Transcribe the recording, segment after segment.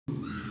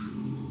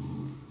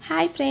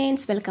Hi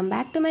friends, welcome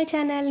back to my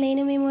channel.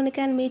 నేను మీ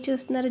Monika and మీరు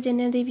చూస్తున్నారు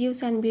general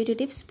reviews and beauty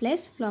tips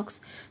plus vlogs.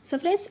 So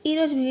friends,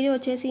 ఈరోజు video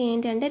వచ్చేసి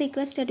ఏంటంటే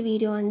రిక్వెస్టెడ్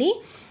వీడియో అండి.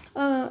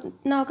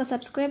 నా ఒక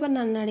సబ్స్క్రైబర్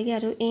నన్ను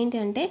అడిగారు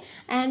ఏంటంటే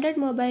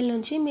ఆండ్రాయిడ్ మొబైల్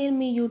నుంచి మీరు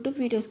మీ యూట్యూబ్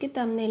వీడియోస్కి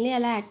థంబ్నెయిల్ని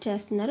ఎలా యాడ్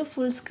చేస్తున్నారు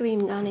ఫుల్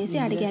స్క్రీన్గా అనేసి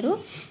అడిగారు.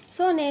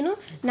 సో నేను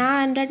నా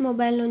ఆండ్రాయిడ్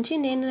మొబైల్ నుంచి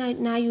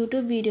నా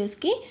యూట్యూబ్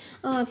వీడియోస్కి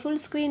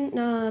ఫుల్ స్క్రీన్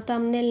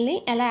థంబ్నెయిల్ని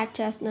ఎలా యాడ్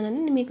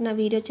చేస్తున్నానని మీకు నా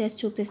వీడియో చేసి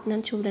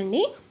చూపిస్తున్నాను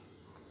చూడండి.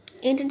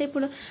 ఏంటంటే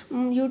ఇప్పుడు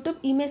యూట్యూబ్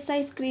ఇమేజ్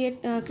సైజ్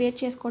క్రియేట్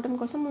చేసుకోవడం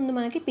కోసం ముందు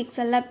మనకి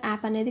పిక్సెల్ ల్యాబ్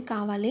యాప్ అనేది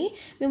కావాలి.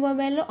 మీ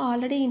మొబైల్లో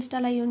ఆల్రెడీ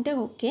ఇన్స్టాల్ అయ్యి ఉంటే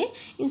ఓకే,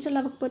 ఇన్స్టాల్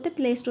అవ్వకపోతే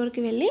ప్లే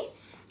స్టోర్కి వెళ్ళి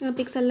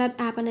పిక్సెల్ ల్యాబ్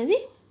యాప్ అనేది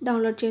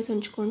డౌన్లోడ్ చేసి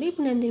ఉంచుకోండి.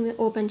 ఇప్పుడు నేను దీని మీద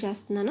ఓపెన్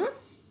చేస్తున్నాను.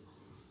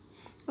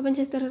 ఓపెన్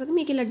చేసిన తర్వాత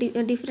మీకు ఇలా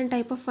డిఫరెంట్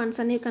టైప్ ఆఫ్ ఫండ్స్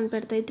అనేవి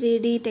కనిపెడతాయి.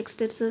 3D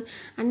టెక్స్చర్స్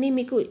అన్నీ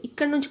మీకు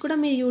ఇక్కడ నుంచి కూడా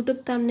మీరు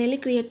యూట్యూబ్ థంబ్నెయిల్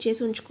క్రియేట్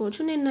చేసి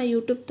ఉంచుకోవచ్చు. నేను నా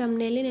యూట్యూబ్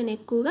థంబ్నెయిల్ నేను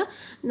ఎక్కువగా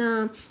నా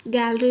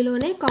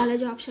గ్యాలరీలోనే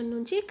కాలేజ్ ఆప్షన్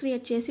నుంచి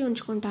క్రియేట్ చేసి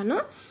ఉంచుకుంటాను.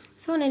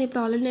 సో నేను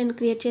ఇప్పుడు ఆల్రెడీ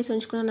క్రియేట్ చేసి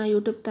ఉంచుకున్నాను నా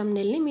యూట్యూబ్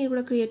థంబ్నెయిల్ని. మీరు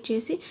కూడా క్రియేట్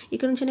చేసి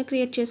ఇక్కడ నుంచైనా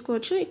క్రియేట్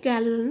చేసుకోవచ్చు,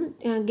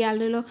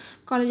 గ్యాలరీలో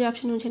కాలేజ్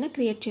ఆప్షన్ నుంచైనా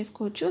క్రియేట్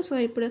చేసుకోవచ్చు. సో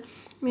ఇప్పుడు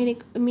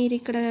మీరు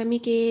ఇక్కడ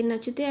మీకు ఏ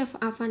నచ్చితే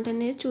ఆ ఫంట్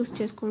అనేది చూస్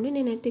చేసుకోండి.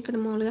 నేనైతే ఇక్కడ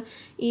మామూలుగా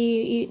ఈ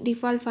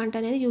డిఫాల్ట్ ఫంట్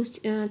అనేది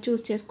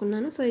చూస్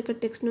చేసుకున్నాను. సో ఇక్కడ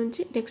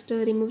టెక్స్ట్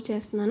రిమూవ్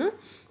చేస్తున్నాను.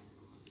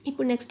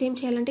 ఇప్పుడు నెక్స్ట్ ఏం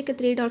చేయాలంటే ఇక్కడ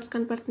 3 డాట్స్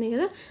కనపడుతున్నాయి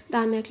కదా,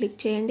 దాని మీద క్లిక్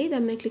చేయండి.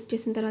 దాని మీద క్లిక్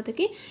చేసిన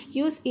తర్వాతకి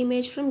యూస్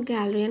ఇమేజ్ ఫ్రమ్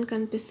గ్యాలరీ అని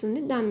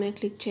కనిపిస్తుంది, దాని మీద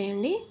క్లిక్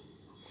చేయండి.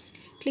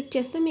 క్లిక్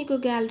చేస్తే మీకు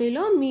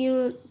గ్యాలరీలో మీరు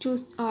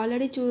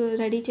ఆల్రెడీ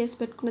రెడీ చేసి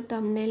పెట్టుకున్న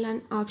థంబ్నెయిల్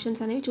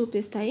ఆప్షన్స్ అనేవి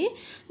చూపిస్తాయి.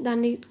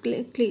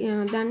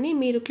 దాన్ని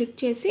మీరు క్లిక్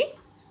చేసి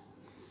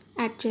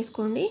యాడ్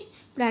చేసుకోండి.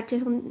 ఇప్పుడు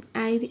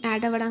ఇది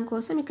యాడ్ అవ్వడం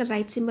కోసం ఇక్కడ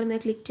రైట్ సింబల్ మీద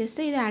క్లిక్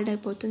చేస్తే ఇది యాడ్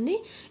అయిపోతుంది.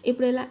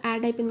 ఇప్పుడు ఇలా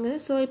యాడ్ అయిపోయింది కదా.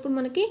 సో ఇప్పుడు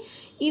మనకి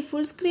ఈ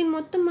ఫుల్ స్క్రీన్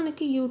మొత్తం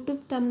మనకి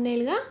యూట్యూబ్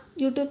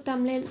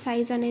థంబ్నెయిల్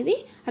సైజ్ అనేది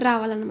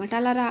రావాలన్నమాట.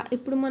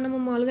 ఇప్పుడు మనము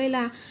మామూలుగా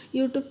ఇలా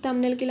యూట్యూబ్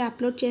థంబ్నెయిల్కి ఇలా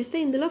అప్లోడ్ చేస్తే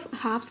ఇందులో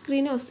హాఫ్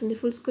స్క్రీనే వస్తుంది,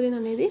 ఫుల్ స్క్రీన్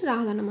అనేది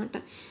రాదన్నమాట.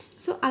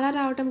 సో అలా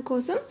రావడం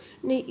కోసం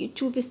నేను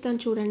చూపిస్తాను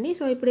చూడండి.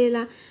 సో ఇప్పుడు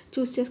ఇలా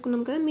చూస్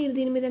చేసుకున్నాం కదా, మీరు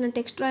దీని మీద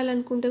టెక్స్ట్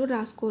రాయాలనుకుంటే కూడా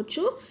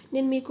రాసుకోవచ్చు.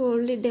 నేను మీకు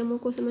ఓన్లీ డెమో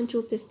కోసం అని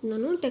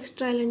చూపిస్తున్నాను.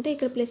 టెక్స్ట్ రాయాలంటే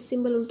ఇక్కడ ప్లస్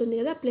సింబల్ ఉంటుంది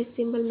కదా, ప్లస్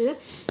సింబల్ మీద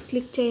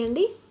క్లిక్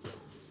చేయండి.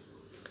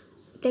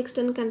 టెక్స్ట్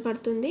అని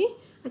కనపడుతుంది.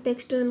 ఆ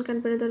టెక్స్ట్ అని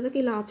కనపడిన తర్వాత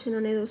ఇలా ఆప్షన్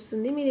అనేది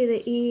వస్తుంది. మీరు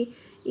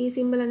ఈ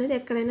సింబల్ అనేది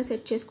ఎక్కడైనా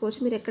సెట్ చేసుకోవచ్చు.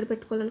 మీరు ఎక్కడ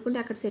పెట్టుకోవాలనుకుంటే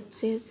అక్కడ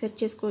సెట్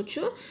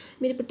చేసుకోవచ్చు.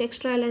 మీరు ఇప్పుడు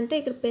టెక్స్ట్ రాయాలంటే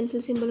ఇక్కడ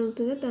పెన్సిల్ సింబల్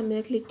ఉంటుంది కదా, దాని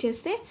మీద క్లిక్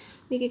చేస్తే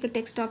మీకు ఇక్కడ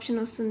టెక్స్ట్ ఆప్షన్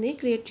వస్తుంది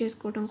క్రియేట్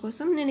చేసుకోవడం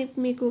కోసం. నేను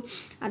ఇప్పుడు మీకు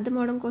అర్థం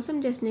అవడం కోసం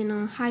జస్ట్ నేను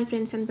హాయ్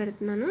ఫ్రెండ్స్ అని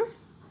పెడుతున్నాను.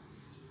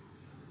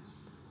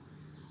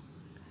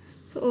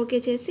 సో ఓకే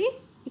చేసి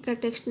ఇక్కడ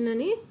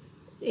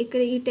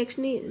ఇక్కడ ఈ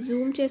టెక్స్ట్ని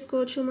జూమ్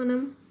చేసుకోవచ్చు,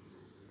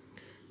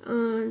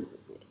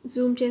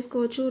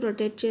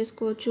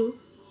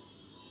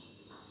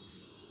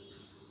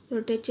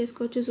 రొటేట్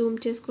చేసుకోవచ్చు, జూమ్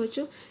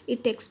చేసుకోవచ్చు. ఈ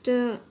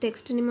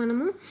టెక్స్ట్ని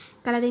మనము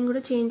కలరింగ్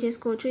కూడా చేంజ్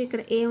చేసుకోవచ్చు.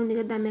 ఇక్కడ ఏ ఉంది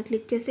కదా, దాని మీద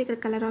క్లిక్ చేస్తే ఇక్కడ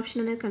కలర్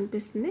ఆప్షన్ అనేది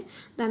కనిపిస్తుంది.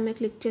 దాని మీద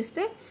క్లిక్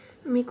చేస్తే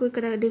మీకు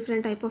ఇక్కడ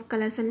డిఫరెంట్ టైప్ ఆఫ్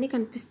కలర్స్ అన్నీ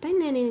కనిపిస్తాయి.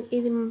 నేను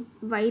ఇది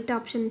వైట్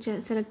ఆప్షన్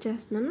సెలెక్ట్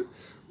చేస్తున్నాను.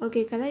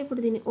 ఓకే కదా, ఇప్పుడు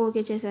దీన్ని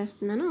ఓకే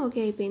చేసేస్తున్నాను. ఓకే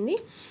అయిపోయింది.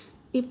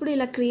 ఇప్పుడు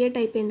ఇలా క్రియేట్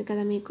అయిపోయింది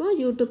కదా మీకు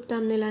యూట్యూబ్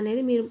థంబ్నెయిల్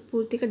అనేది. మీరు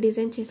పూర్తిగా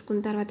డిజైన్ చేసుకున్న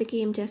తర్వాతకి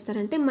ఏం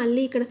చేస్తారంటే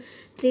మళ్ళీ ఇక్కడ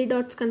 3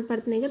 డాట్స్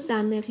కనపడుతున్నాయి కదా,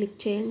 దాని మీద క్లిక్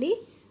చేయండి.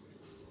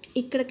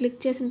 ఇక్కడ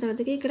క్లిక్ చేసిన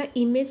తర్వాతకి ఇక్కడ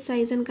ఇమేజ్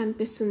సైజ్ అని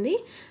కనిపిస్తుంది,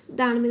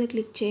 దాని మీద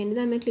క్లిక్ చేయండి.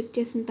 దాని మీద క్లిక్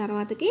చేసిన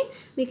తర్వాతకి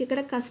మీకు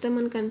ఇక్కడ కస్టమ్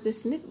అని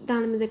కనిపిస్తుంది,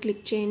 దాని మీద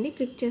క్లిక్ చేయండి.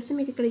 క్లిక్ చేస్తే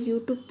మీకు ఇక్కడ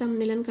యూట్యూబ్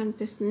థంబ్నెయిల్ అని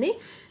కనిపిస్తుంది.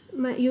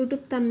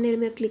 యూట్యూబ్ థంబ్నెయిల్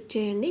మీద క్లిక్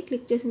చేయండి.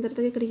 క్లిక్ చేసిన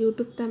తర్వాత ఇక్కడ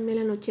యూట్యూబ్ థంబ్నెయిల్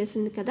అని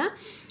వచ్చేసింది కదా.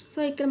 సో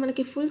ఇక్కడ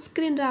మనకి ఫుల్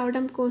స్క్రీన్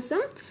రావడం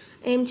కోసం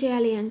ఏం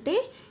చేయాలి అంటే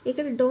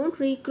ఇక్కడ డోంట్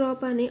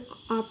రీక్రాప్ అనే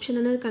ఆప్షన్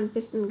అనేది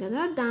కనిపిస్తుంది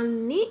కదా,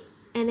 దాన్ని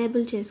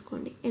ఎనేబుల్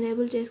చేసుకోండి.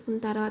 ఎనేబుల్ చేసుకున్న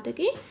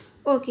తర్వాతకి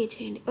ఓకే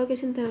చేయండి. ఓకే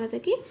చేసిన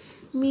తర్వాతకి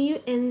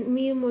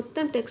మీరు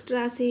మొత్తం టెక్స్ట్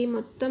రాసి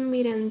మొత్తం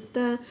మీరు ఎంత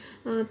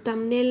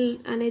థంబ్నెయిల్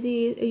అనేది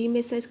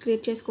ఇమేజ్ సైజ్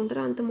క్రియేట్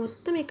చేసుకుంటారో అంత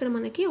మొత్తం ఇక్కడ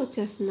మనకి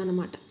వచ్చేస్తుంది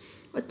అనమాట.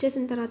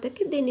 వచ్చేసిన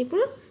తర్వాతకి దీన్ని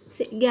ఇప్పుడు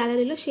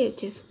గ్యాలరీలో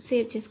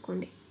సేవ్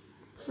చేసుకోండి.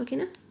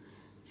 ఓకేనా,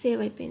 సేవ్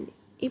అయిపోయింది.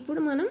 ఇప్పుడు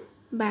మనం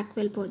బ్యాక్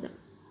వెళ్ళిపోదాం.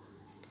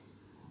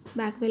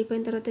 బ్యాక్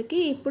వెళ్ళిపోయిన తర్వాతకి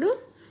ఇప్పుడు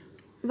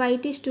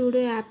వైటీ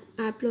స్టూడియో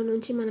యాప్లో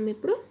నుంచి మనం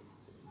ఇప్పుడు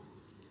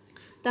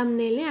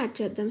థంబ్నెయిల్ని యాడ్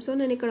చేద్దాం. సో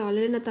నేను ఇక్కడ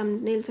ఆల్రెడీ నా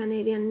థంబ్నెయిల్స్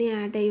అనేవి అన్నీ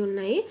యాడ్ అయ్యి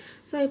ఉన్నాయి.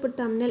 సో ఇప్పుడు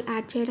థంబ్నెయిల్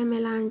యాడ్ చేయడం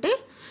ఎలా అంటే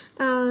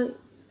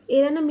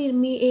ఏదైనా మీరు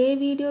ఏ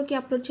వీడియోకి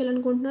అప్లోడ్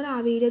చేయాలనుకుంటున్నారో ఆ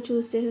వీడియో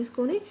చూస్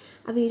చేసేసుకొని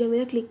ఆ వీడియో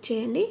మీద క్లిక్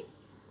చేయండి.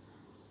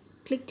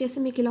 క్లిక్ చేసి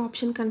మీకు ఇలా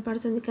ఆప్షన్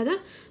కనపడుతుంది కదా.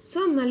 సో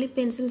మళ్ళీ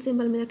పెన్సిల్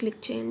సింబల్ మీద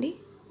క్లిక్ చేయండి.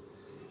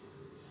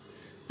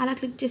 అలా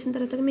క్లిక్ చేసిన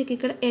తర్వాత మీకు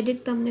ఇక్కడ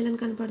ఎడిట్ థంబ్నెయిల్ అని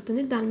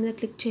కనపడుతుంది, దాని మీద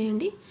క్లిక్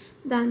చేయండి.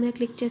 దాని మీద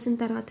క్లిక్ చేసిన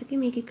తర్వాతకి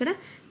మీకు ఇక్కడ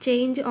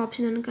చేంజ్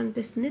ఆప్షన్ అని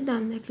కనిపిస్తుంది,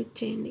 దాని మీద క్లిక్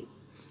చేయండి.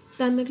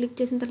 దాని మీద క్లిక్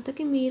చేసిన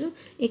తర్వాతకి మీరు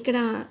ఇక్కడ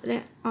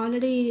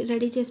ఆల్రెడీ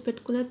రెడీ చేసి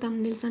పెట్టుకున్న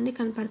థంబ్నెయిల్స్ అన్నీ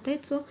కనపడతాయి.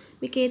 సో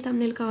మీకు ఏ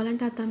థంబ్నెయిల్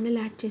కావాలంటే ఆ థంబ్నెయిల్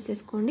యాడ్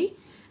చేసేసుకోండి.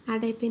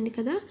 యాడ్ అయిపోయింది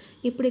కదా.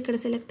 ఇప్పుడు ఇక్కడ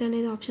సెలెక్ట్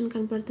అనేది ఆప్షన్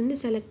కనపడుతుంది,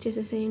 సెలెక్ట్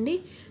చేసేసేయండి.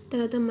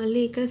 తర్వాత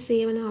మళ్ళీ ఇక్కడ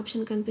సేవ్ అనే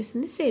ఆప్షన్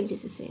కనిపిస్తుంది, సేవ్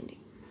చేసేసేయండి.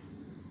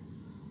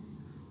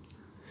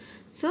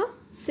 సో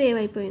సేవ్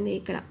అయిపోయింది,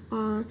 ఇక్కడ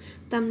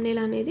థంబ్నెయిల్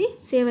అనేది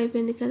సేవ్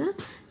అయిపోయింది కదా.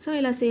 సో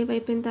ఇలా సేవ్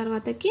అయిపోయిన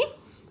తర్వాతకి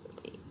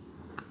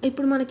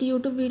ఇప్పుడు మనకి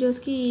యూట్యూబ్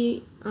వీడియోస్కి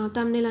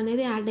థంబ్నెయిల్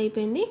అనేది యాడ్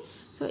అయిపోయింది.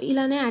 సో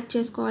ఇలానే యాడ్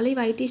చేసుకోవాలి.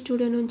 వైటీ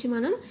స్టూడియో నుంచి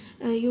మనం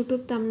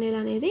యూట్యూబ్ థంబ్నెయిల్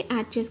అనేది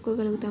యాడ్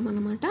చేసుకోగలుగుతాం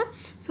అన్నమాట.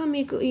 సో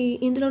మీకు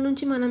ఇందులో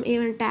నుంచి మనం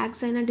ఏమైనా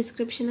ట్యాగ్స్ అయినా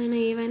డిస్క్రిప్షన్ అయినా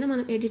ఏవైనా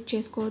మనం ఎడిట్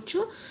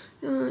చేసుకోవచ్చు.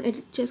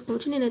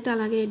 నేనైతే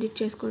అలాగే ఎడిట్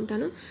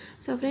చేసుకుంటాను.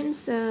 సో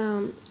ఫ్రెండ్స్,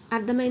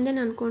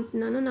 అర్థమైందని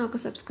అనుకుంటున్నాను. నా ఒక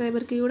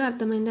సబ్స్క్రైబర్కి కూడా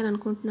అర్థమైందని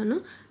అనుకుంటున్నాను.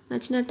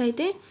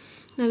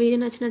 నా వీడియో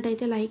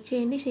నచ్చినట్టయితే లైక్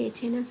చేయండి, షేర్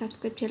చేయండి,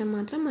 సబ్స్క్రైబ్ చేయడం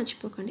మాత్రం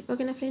మర్చిపోకండి.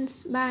 ఓకేనా ఫ్రెండ్స్,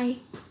 బాయ్.